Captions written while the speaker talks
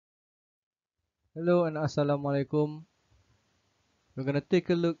Hello and Assalamualaikum. We're going to take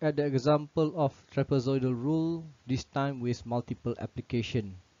a look at the example of trapezoidal rule, this time with multiple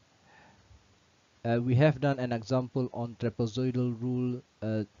application. We have done an example on trapezoidal rule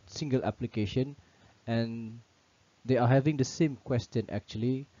single application, and they are having the same question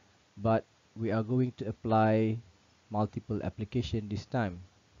actually, but we are going to apply multiple application this time.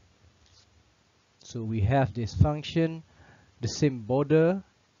 So we have this function, the same border,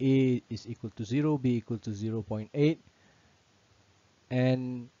 a is equal to 0, b equal to 0.8,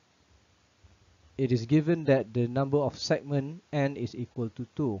 and it is given that the number of segment n is equal to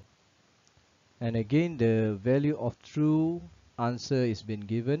 2. And again, the value of true answer is been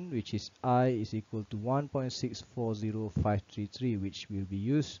given, which is I is equal to 1.640533, which will be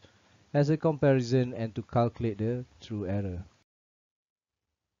used as a comparison and to calculate the true error.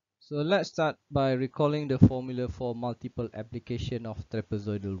 So let's start by recalling the formula for multiple application of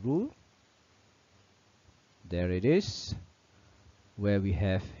trapezoidal rule. There it is, where we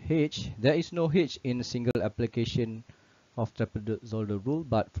have h. There is no h in a single application of trapezoidal rule,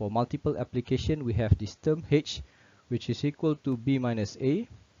 but for multiple application we have this term h, which is equal to b minus a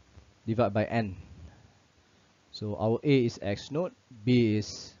divided by n. So our a is x naught, b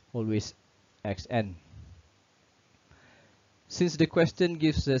is always xn. Since the question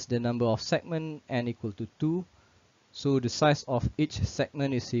gives us the number of segment n equal to 2, so the size of each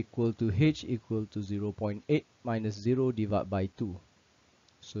segment is equal to h equal to 0.8 minus 0 divided by 2.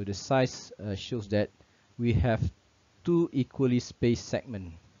 So the size shows that we have two equally spaced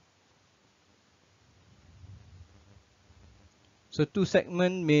segments. So two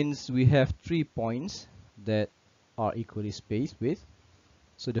segment means we have 3 points that are equally spaced with.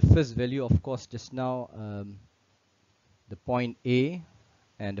 So the first value, of course, just now the point A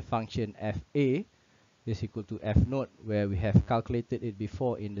and the function fa is equal to f naught, where we have calculated it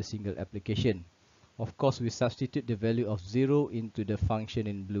before in the single application. Of course, we substitute the value of 0 into the function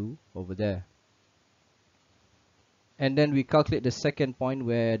in blue over there. And then we calculate the second point,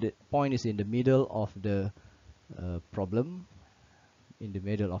 where the point is in the middle of the problem, in the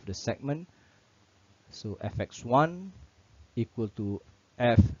middle of the segment. So fx1 equal to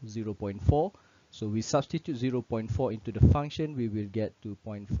f 0.4. So we substitute 0.4 into the function, we will get to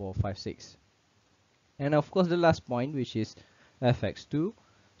 0.456. And of course the last point, which is fx2.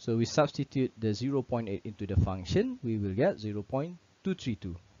 So we substitute the 0.8 into the function, we will get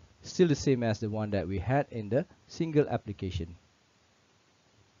 0.232. Still the same as the one that we had in the single application.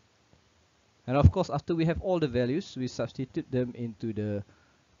 And of course, after we have all the values, we substitute them into the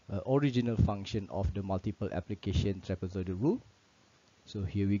original function of the multiple application trapezoidal rule. So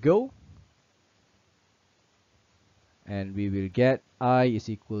here we go. And we will get I is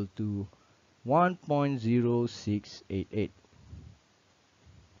equal to 1.0688.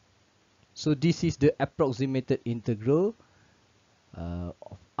 So this is the approximated integral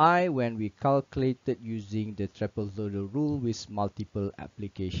of I when we calculated using the trapezoidal rule with multiple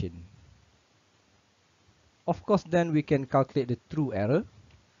application. Of course, then we can calculate the true error.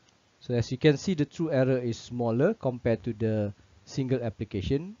 So as you can see, the true error is smaller compared to the single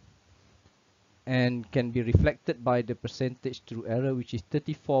application and can be reflected by the percentage true error, which is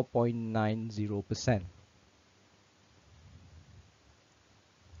 34.90%.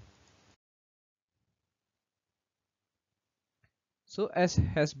 So as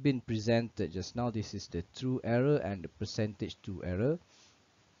has been presented just now, this is the true error and the percentage true error.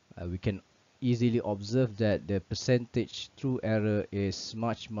 We can easily observe that the percentage true error is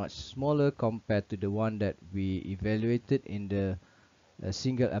much smaller compared to the one that we evaluated in the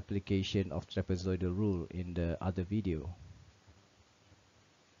single application of trapezoidal rule in the other video.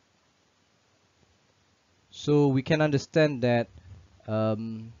 So we can understand that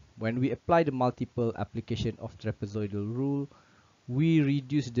when we apply the multiple application of trapezoidal rule, we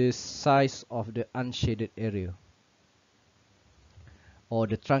reduce the size of the unshaded area, or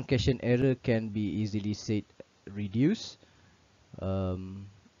the truncation error can be easily said reduced,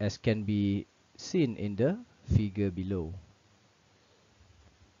 as can be seen in the figure below.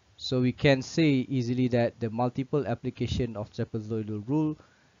 So we can say easily that the multiple application of trapezoidal rule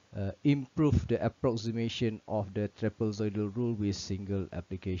improve the approximation of the trapezoidal rule with single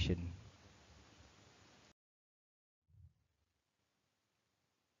application.